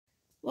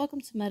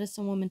Welcome to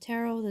Medicine Woman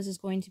Tarot. This is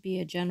going to be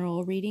a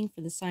general reading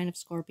for the sign of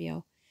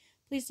Scorpio.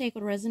 Please take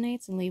what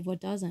resonates and leave what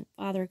doesn't.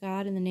 Father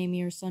God, in the name of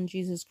your Son,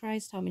 Jesus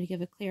Christ, help me to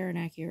give a clear and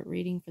accurate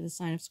reading for the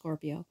sign of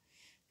Scorpio.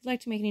 If you'd like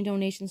to make any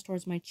donations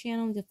towards my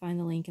channel, you can find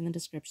the link in the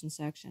description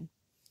section.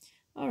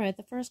 Alright,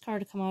 the first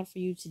card to come out for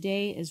you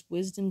today is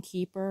Wisdom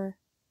Keeper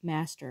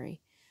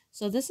Mastery.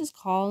 So this is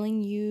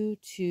calling you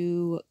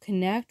to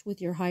connect with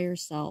your higher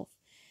self,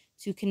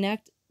 to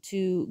connect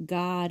to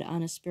God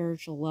on a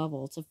spiritual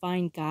level, to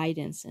find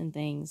guidance in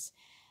things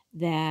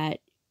that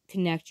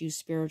connect you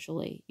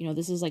spiritually. You know,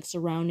 this is like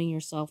surrounding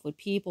yourself with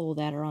people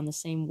that are on the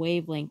same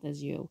wavelength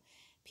as you,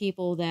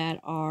 people that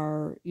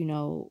are,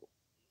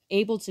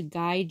 able to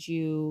guide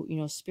you,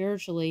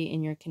 spiritually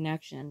in your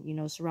connection,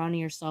 surrounding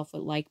yourself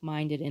with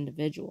like-minded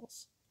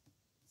individuals.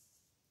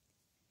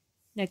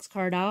 Next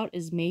card out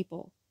is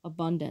Maple,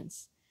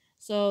 Abundance.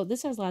 So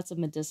this has lots of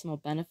medicinal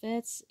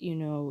benefits.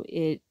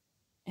 It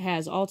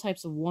has all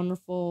types of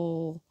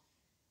wonderful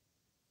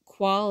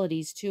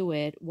qualities to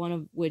it, one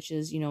of which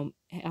is,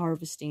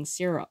 harvesting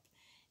syrup.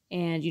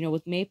 And,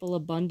 with maple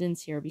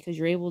abundance here, because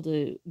you're able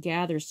to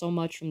gather so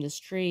much from this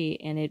tree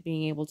and it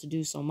being able to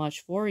do so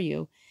much for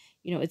you,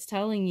 it's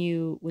telling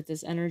you with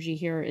this energy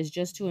here is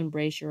just to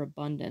embrace your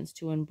abundance,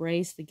 to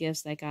embrace the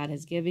gifts that God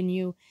has given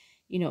you,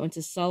 and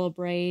to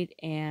celebrate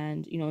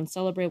and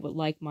celebrate with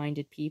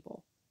like-minded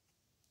people.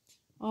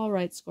 All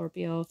right,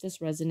 Scorpio, if this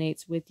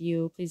resonates with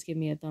you, please give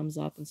me a thumbs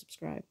up and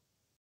subscribe.